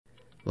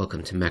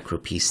Welcome to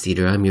Macropiece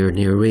Theater. I'm your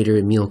narrator,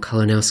 Emil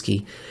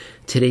Kalinowski.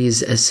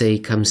 Today's essay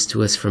comes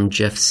to us from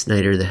Jeff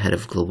Snider, the head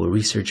of global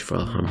research for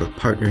Alhambra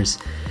Partners.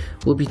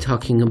 We'll be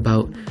talking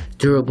about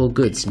durable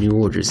goods new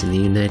orders in the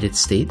United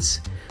States,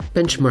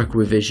 benchmark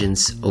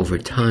revisions over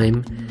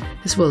time,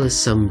 as well as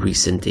some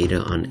recent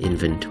data on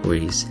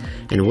inventories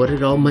and what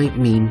it all might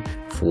mean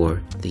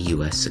for the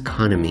U.S.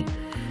 economy.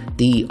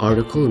 The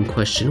article in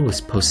question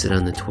was posted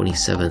on the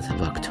 27th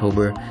of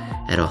October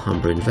at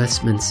Alhambra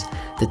Investments.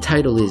 The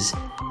title is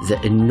The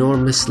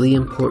Enormously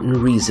Important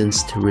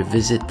Reasons to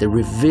Revisit the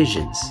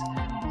Revisions,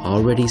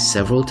 already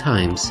several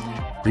times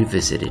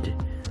revisited.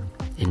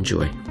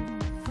 Enjoy.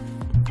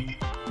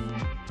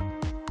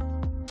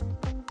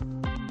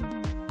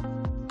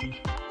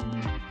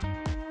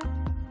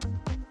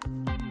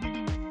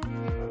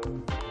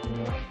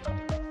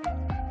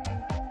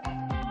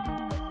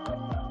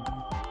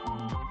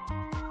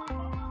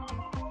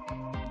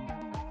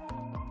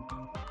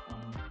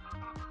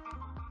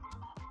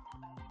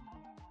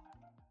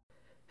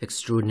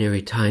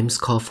 Extraordinary times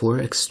call for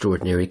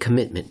extraordinary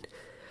commitment.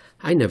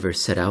 I never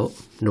set out,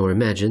 nor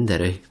imagined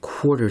that a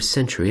quarter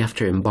century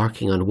after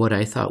embarking on what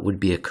I thought would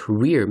be a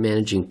career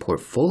managing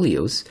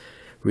portfolios,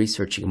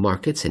 researching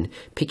markets, and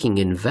picking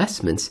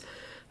investments,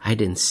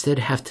 I'd instead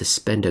have to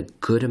spend a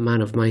good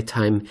amount of my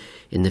time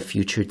in the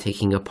future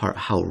taking apart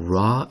how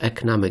raw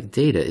economic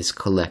data is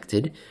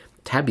collected,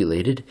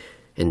 tabulated,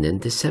 and then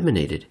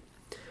disseminated.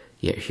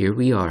 Yet here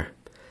we are.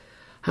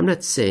 I'm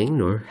not saying,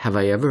 nor have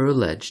I ever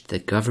alleged,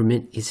 that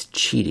government is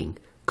cheating,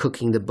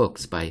 cooking the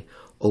books by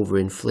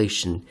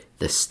overinflating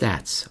the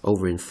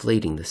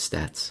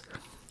stats.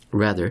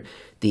 Rather,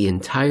 the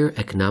entire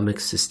economic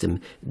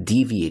system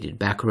deviated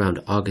back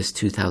around August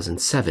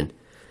 2007,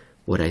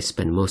 what I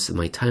spend most of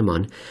my time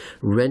on,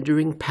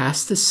 rendering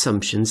past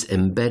assumptions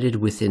embedded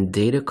within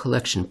data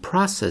collection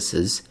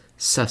processes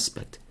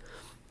suspect.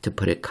 To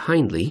put it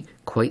kindly,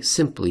 quite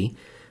simply,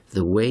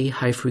 the way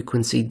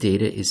high-frequency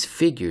data is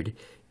figured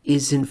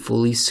isn't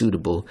fully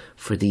suitable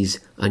for these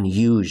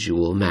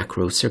unusual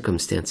macro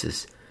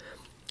circumstances.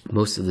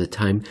 Most of the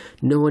time,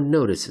 no one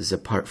notices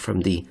apart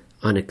from the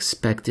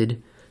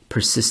unexpected,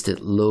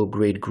 persistent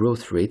low-grade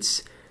growth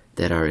rates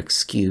that are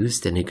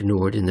excused and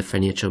ignored in the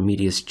financial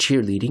media's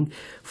cheerleading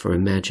for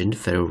imagined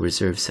Federal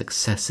Reserve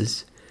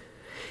successes.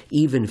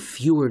 Even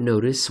fewer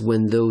notice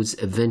when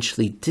those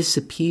eventually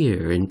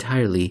disappear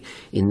entirely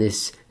in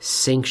this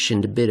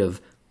sanctioned bit of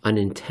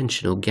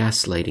unintentional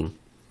gaslighting.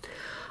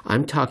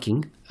 I'm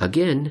talking,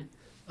 again,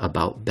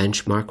 about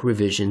benchmark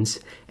revisions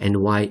and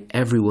why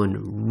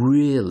everyone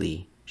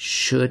really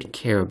should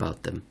care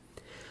about them.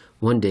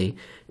 One day,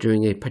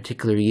 during a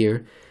particular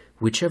year,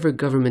 whichever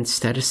government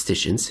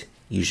statisticians,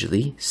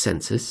 usually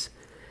census,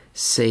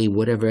 say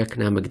whatever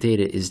economic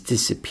data is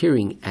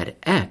disappearing at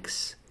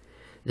X,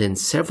 then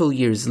several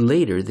years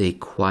later they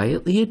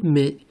quietly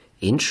admit,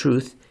 in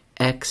truth,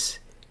 X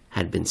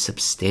had been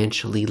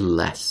substantially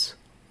less.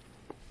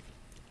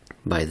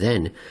 By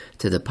then,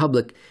 to the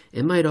public,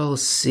 it might all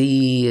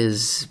see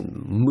as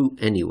moot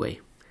anyway.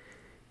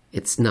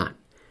 It's not,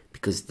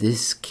 because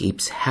this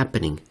keeps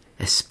happening,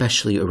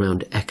 especially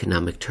around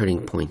economic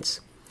turning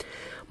points.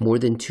 More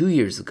than 2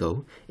 years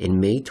ago, in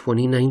May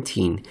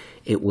 2019,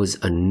 it was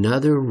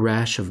another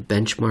rash of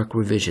benchmark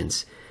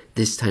revisions,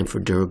 this time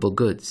for durable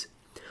goods.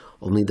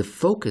 Only the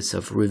focus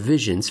of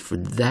revisions for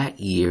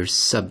that year's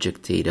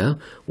subject data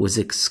was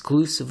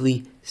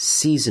exclusively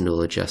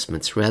seasonal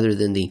adjustments rather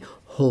than the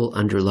whole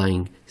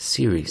underlying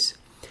series.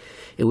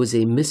 It was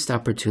a missed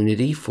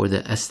opportunity for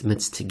the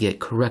estimates to get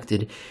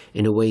corrected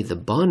in a way the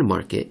bond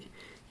market,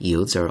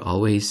 yields are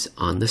always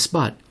on the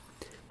spot,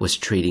 was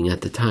trading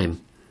at the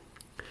time.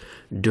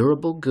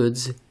 Durable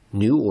goods,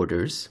 new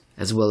orders,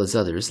 as well as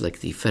others like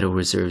the Federal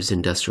Reserve's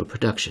industrial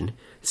production,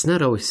 it's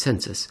not always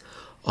census,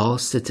 all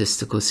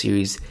statistical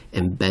series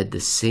embed the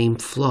same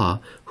flaw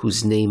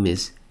whose name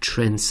is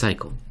trend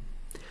cycle.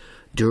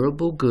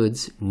 Durable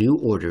goods, new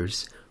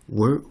orders,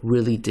 weren't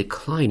really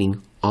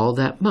declining all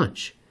that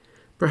much,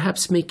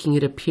 perhaps making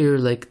it appear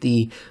like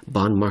the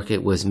bond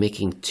market was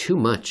making too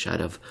much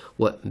out of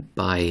what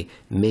by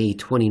May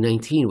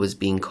 2019 was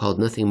being called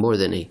nothing more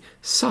than a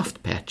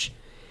soft patch.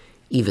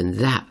 Even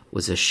that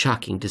was a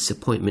shocking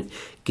disappointment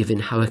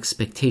given how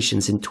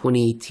expectations in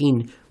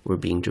 2018 were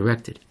being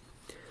directed.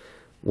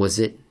 Was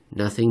it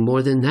nothing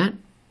more than that,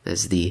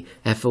 as the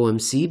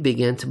FOMC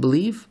began to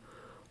believe?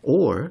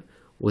 Or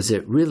was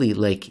it really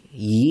like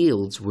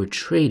yields were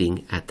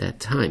trading at that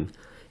time?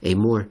 A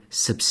more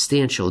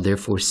substantial,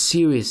 therefore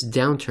serious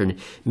downturn,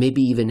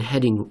 maybe even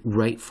heading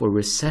right for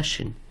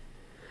recession.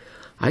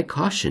 I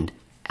cautioned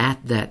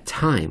at that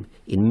time,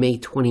 in May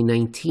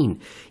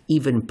 2019,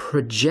 even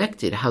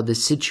projected how the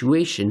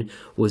situation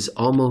was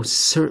almost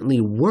certainly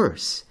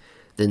worse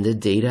than the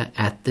data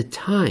at the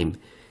time,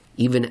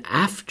 even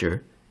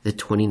after the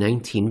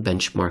 2019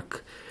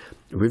 benchmark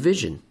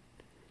revision.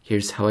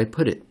 Here's how I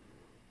put it.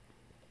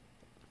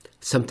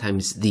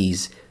 Sometimes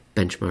these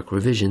benchmark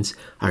revisions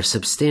are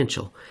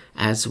substantial,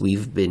 as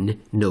we've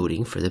been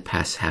noting for the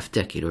past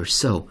half-decade or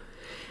so,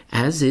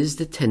 as is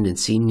the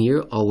tendency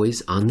near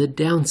always on the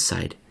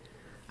downside.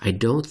 I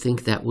don't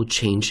think that will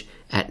change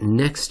at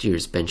next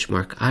year's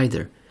benchmark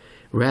either.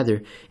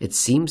 Rather, it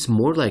seems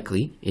more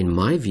likely, in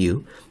my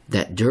view,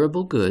 that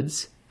durable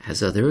goods,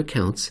 as other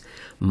accounts,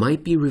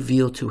 might be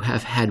revealed to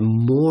have had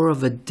more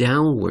of a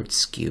downward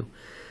skew,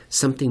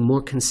 something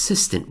more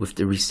consistent with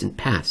the recent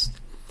past.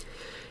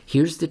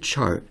 Here's the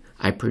chart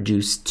I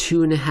produced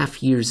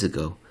 2.5 years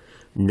ago.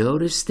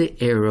 Notice the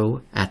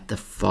arrow at the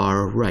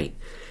far right.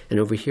 And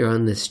over here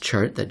on this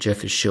chart that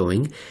Jeff is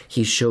showing,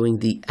 he's showing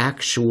the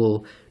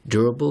actual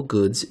durable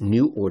goods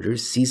new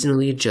orders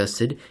seasonally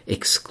adjusted,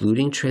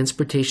 excluding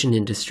transportation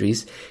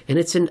industries, and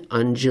it's an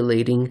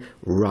undulating,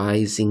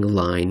 rising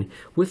line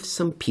with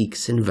some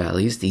peaks and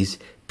valleys. These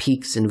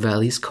peaks and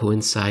valleys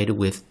coincide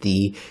with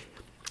the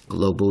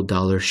global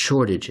dollar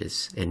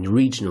shortages and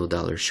regional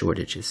dollar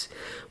shortages.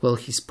 Well,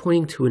 he's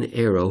pointing to an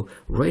arrow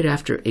right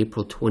after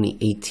April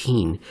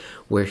 2018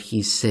 where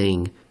he's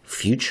saying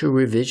future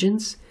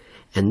revisions,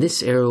 and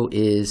this arrow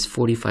is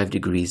 45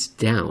 degrees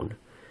down.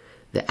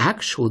 The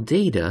actual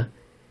data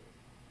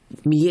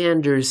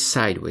meanders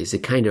sideways.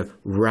 It kind of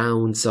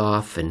rounds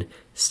off and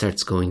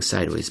starts going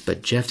sideways.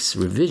 But Jeff's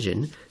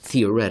revision,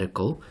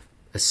 theoretical,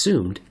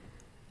 assumed,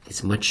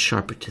 is much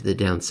sharper to the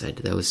downside.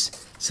 That was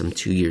some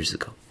 2 years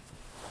ago.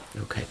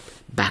 Okay,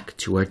 back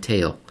to our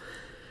tale.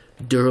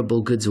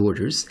 Durable goods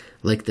orders,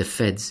 like the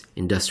Fed's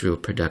industrial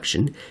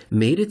production,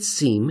 made it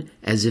seem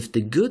as if the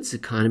goods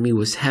economy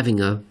was having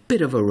a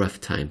bit of a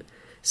rough time.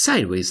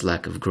 Sideways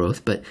lack of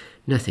growth, but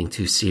nothing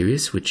too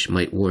serious, which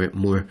might warrant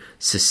more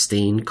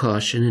sustained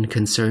caution and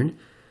concern.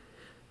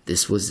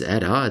 This was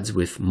at odds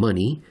with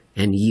money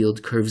and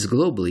yield curves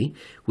globally,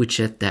 which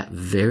at that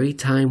very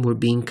time were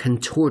being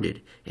contorted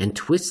and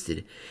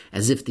twisted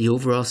as if the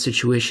overall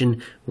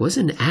situation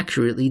wasn't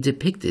accurately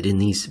depicted in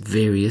these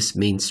various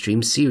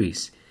mainstream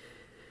series.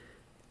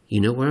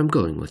 You know where I'm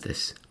going with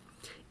this.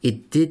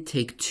 It did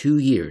take 2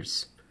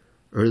 years.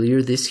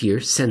 Earlier this year,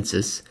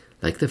 census,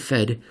 like the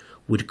Fed,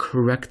 would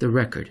correct the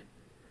record.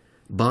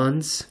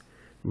 Bonds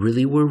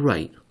really were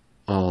right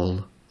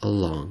all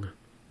along.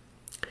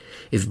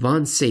 If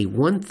bonds say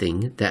one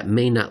thing that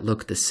may not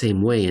look the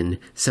same way in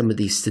some of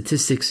these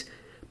statistics,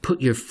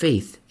 put your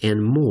faith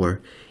and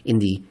more in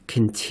the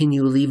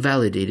continually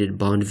validated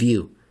bond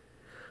view.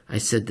 I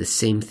said the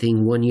same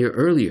thing 1 year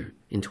earlier,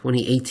 in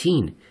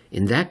 2018,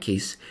 in that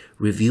case,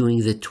 reviewing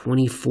the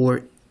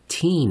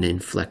 2014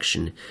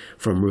 inflection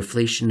from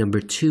reflation number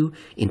 2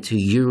 into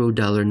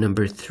Eurodollar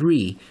number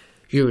 3.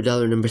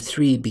 Eurodollar number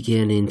 3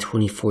 began in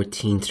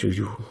 2014 through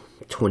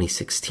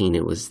 2016.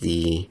 It was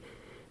the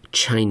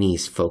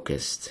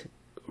Chinese-focused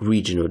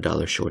regional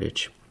dollar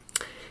shortage.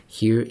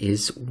 Here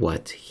is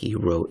what he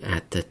wrote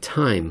at the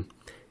time.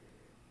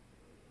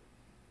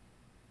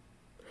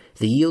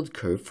 The yield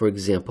curve, for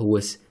example,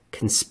 was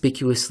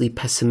conspicuously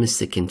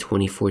pessimistic in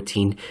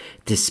 2014,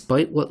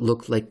 despite what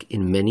looked like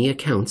in many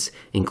accounts,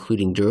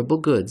 including durable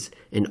goods,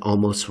 an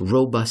almost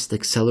robust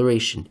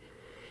acceleration.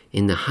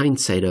 In the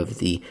hindsight of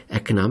the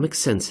economic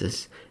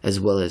census,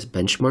 as well as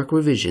benchmark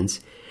revisions,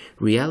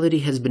 reality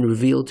has been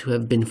revealed to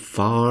have been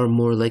far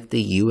more like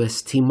the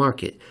UST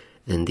market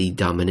than the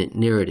dominant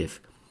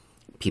narrative.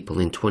 People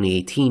in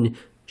 2018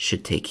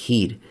 should take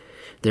heed.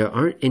 There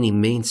aren't any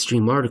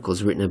mainstream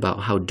articles written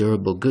about how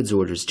durable goods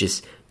orders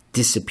just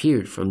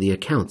disappeared from the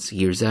accounts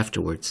years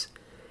afterwards.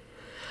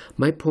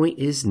 My point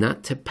is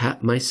not to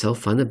pat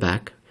myself on the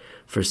back.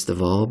 First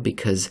of all,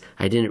 because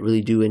I didn't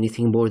really do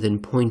anything more than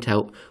point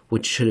out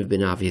what should have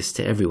been obvious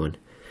to everyone.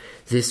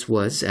 This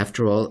was,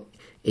 after all,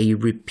 a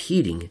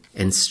repeating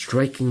and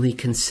strikingly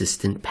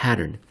consistent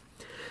pattern.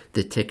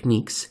 The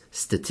techniques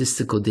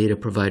statistical data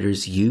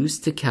providers use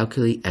to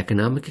calculate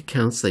economic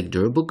accounts like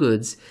durable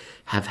goods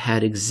have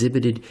had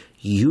exhibited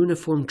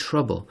uniform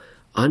trouble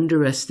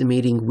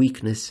underestimating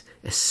weakness,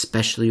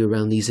 especially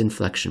around these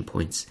inflection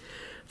points,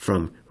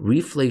 from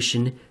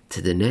reflation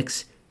to the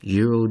next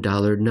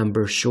Eurodollar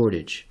number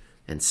shortage,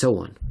 and so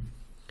on.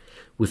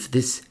 With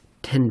this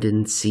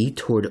tendency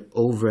toward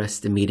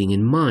overestimating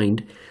in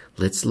mind,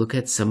 let's look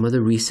at some of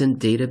the recent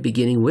data,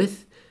 beginning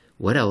with,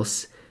 what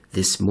else,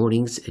 this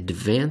morning's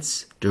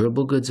advance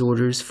durable goods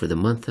orders for the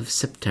month of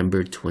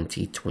September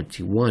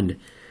 2021.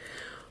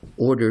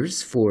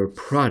 Orders for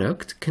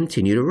product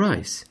continue to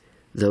rise,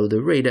 though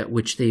the rate at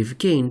which they've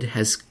gained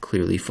has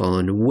clearly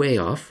fallen way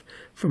off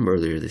from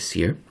earlier this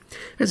year.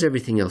 As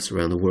everything else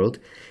around the world,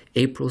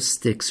 April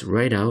sticks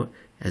right out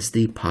as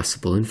the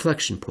possible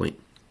inflection point.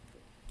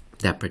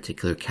 That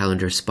particular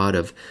calendar spot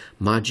of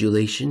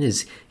modulation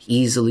is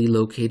easily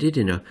located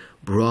in a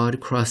broad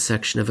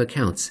cross-section of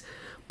accounts,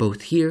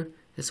 both here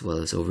as well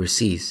as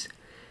overseas.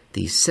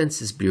 The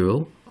Census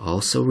Bureau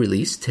also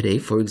released today,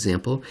 for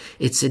example,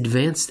 its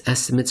advanced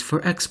estimates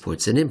for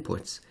exports and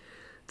imports,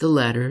 the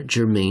latter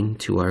germane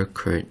to our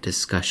current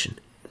discussion.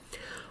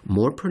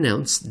 More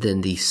pronounced than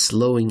the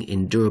slowing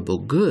in durable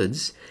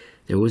goods,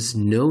 there was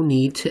no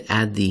need to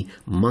add the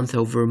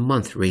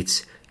month-over-month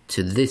rates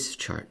to this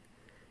chart.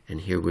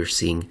 And here we're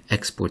seeing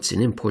exports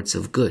and imports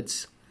of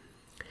goods.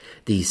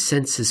 the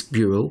Census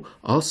Bureau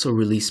also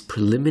released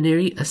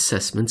preliminary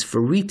assessments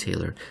for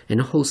retailer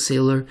and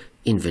wholesaler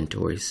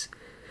inventories.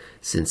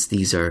 Since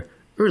these are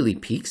early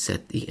peeks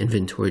at the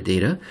inventory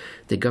data,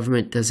 the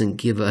government doesn't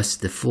give us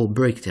the full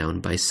breakdown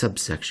by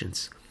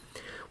subsections.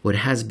 What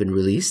has been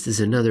released is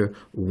another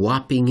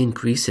whopping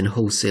increase in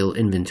wholesale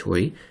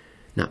inventory,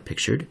 not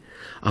pictured,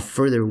 a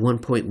further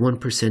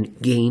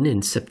 1.1% gain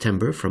in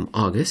September from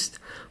August,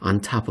 on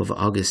top of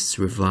August's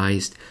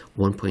revised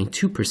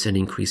 1.2%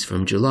 increase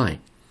from July.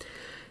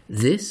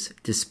 This,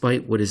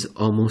 despite what is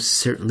almost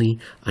certainly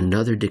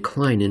another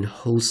decline in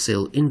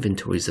wholesale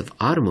inventories of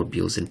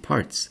automobiles and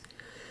parts.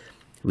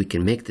 We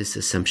can make this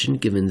assumption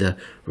given the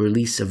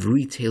release of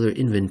retailer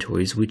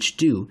inventories which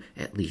do,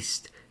 at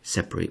least,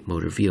 separate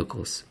motor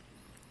vehicles.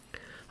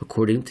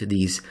 According to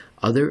these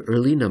other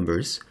early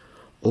numbers,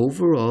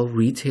 overall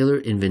retailer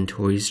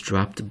inventories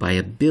dropped by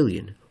 $1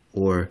 billion,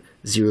 or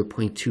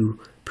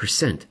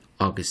 0.2%,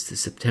 August to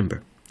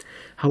September.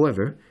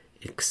 However,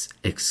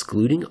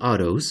 excluding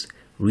autos,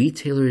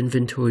 retailer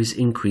inventories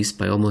increased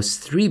by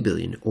almost $3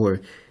 billion, or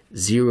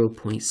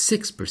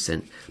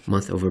 0.6%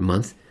 month over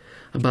month,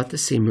 about the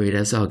same rate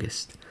as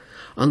August.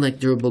 Unlike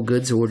durable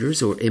goods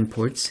orders or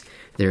imports,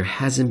 there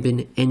hasn't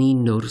been any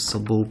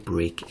noticeable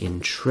break in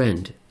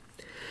trend.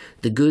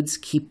 The goods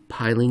keep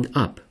piling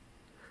up.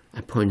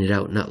 I pointed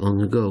out not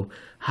long ago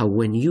how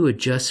when you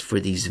adjust for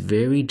these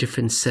very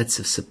different sets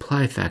of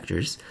supply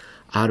factors,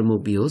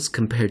 automobiles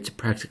compared to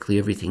practically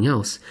everything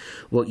else,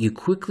 what you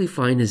quickly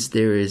find is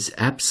there is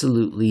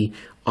absolutely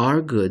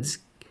are goods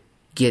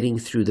getting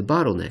through the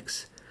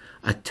bottlenecks.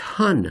 A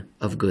ton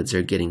of goods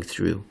are getting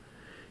through.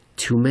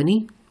 Too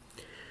many?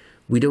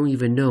 We don't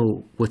even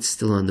know what's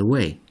still on the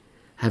way,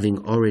 having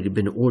already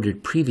been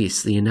ordered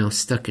previously and now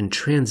stuck in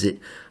transit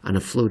on a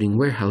floating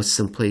warehouse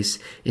someplace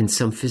in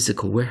some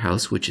physical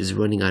warehouse which is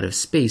running out of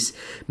space,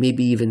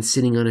 maybe even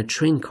sitting on a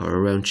train car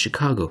around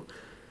Chicago.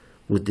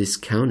 Would this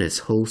count as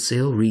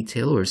wholesale,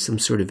 retail, or some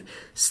sort of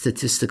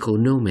statistical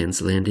no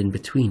man's land in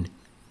between?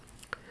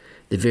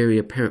 The very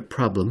apparent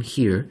problem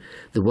here,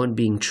 the one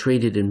being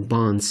traded in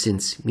bonds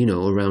since,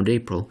 around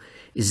April,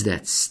 is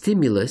that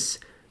stimulus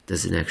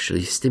doesn't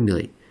actually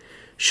stimulate.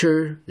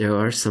 Sure, there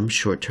are some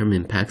short-term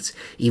impacts,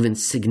 even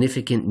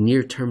significant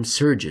near-term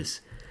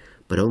surges,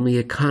 but only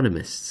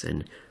economists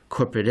and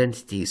corporate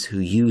entities who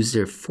use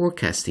their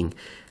forecasting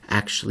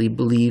actually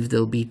believe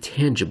there'll be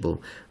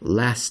tangible,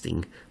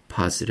 lasting,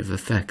 positive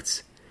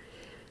effects.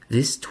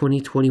 This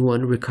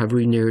 2021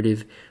 recovery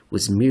narrative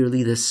was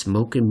merely the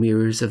smoke and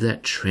mirrors of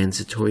that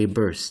transitory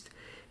burst,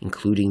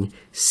 including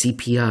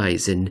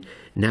CPIs, and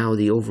now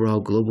the overall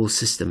global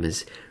system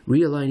is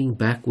realigning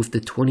back with the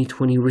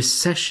 2020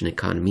 recession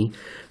economy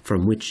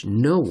from which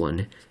no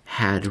one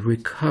had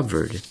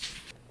recovered.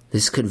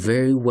 This could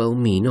very well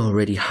mean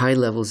already high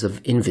levels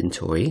of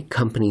inventory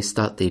companies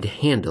thought they'd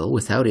handle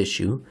without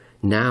issue.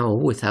 Now,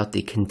 without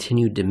the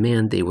continued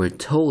demand they were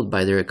told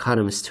by their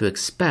economists to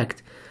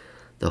expect,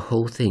 the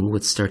whole thing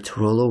would start to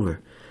roll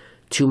over.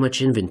 Too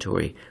much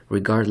inventory,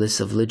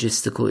 regardless of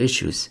logistical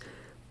issues,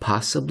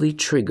 possibly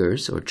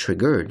triggers or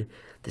triggered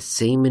the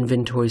same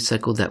inventory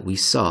cycle that we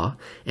saw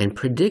and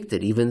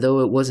predicted, even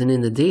though it wasn't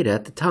in the data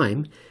at the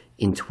time,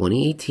 in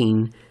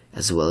 2018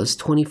 as well as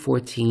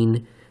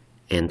 2014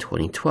 and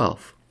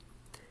 2012.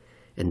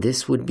 And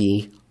this would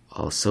be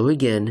also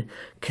again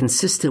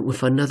consistent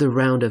with another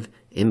round of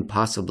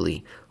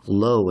impossibly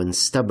low and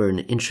stubborn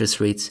interest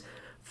rates,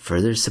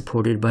 further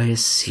supported by a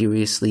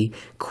seriously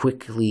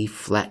quickly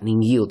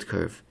flattening yield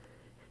curve,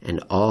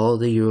 and all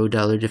the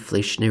euro-dollar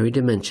deflationary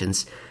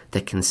dimensions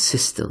that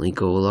consistently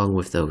go along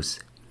with those.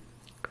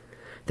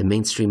 The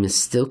mainstream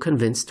is still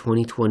convinced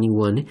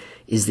 2021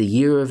 is the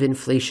year of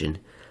inflation,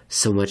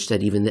 so much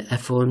that even the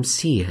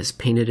FOMC has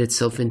painted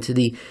itself into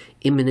the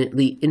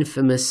imminently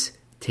infamous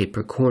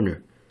taper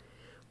corner.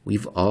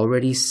 We've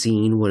already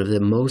seen one of the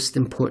most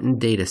important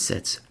data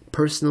sets,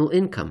 personal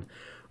income,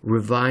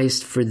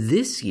 revised for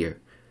this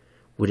year.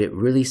 Would it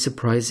really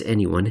surprise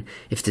anyone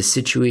if the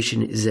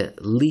situation is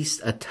at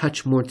least a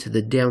touch more to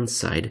the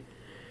downside,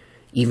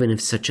 even if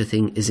such a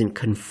thing isn't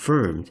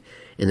confirmed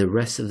in the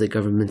rest of the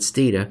government's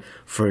data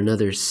for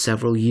another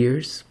several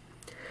years?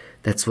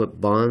 That's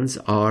what bonds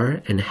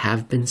are and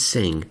have been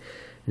saying,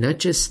 not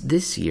just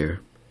this year,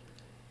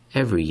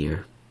 every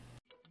year.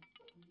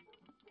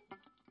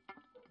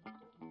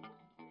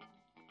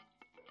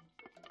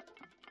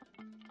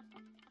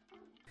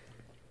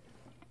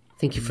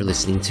 Thank you for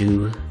listening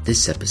to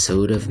this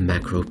episode of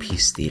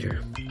Macropiece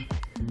Theater.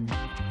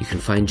 You can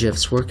find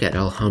Jeff's work at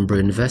Alhambra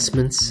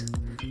Investments.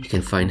 You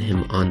can find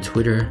him on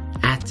Twitter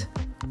at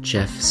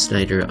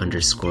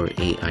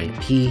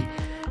JeffSnider_AIP.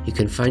 You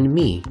can find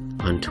me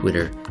on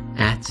Twitter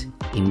at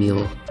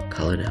Emil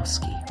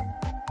Kalinowski.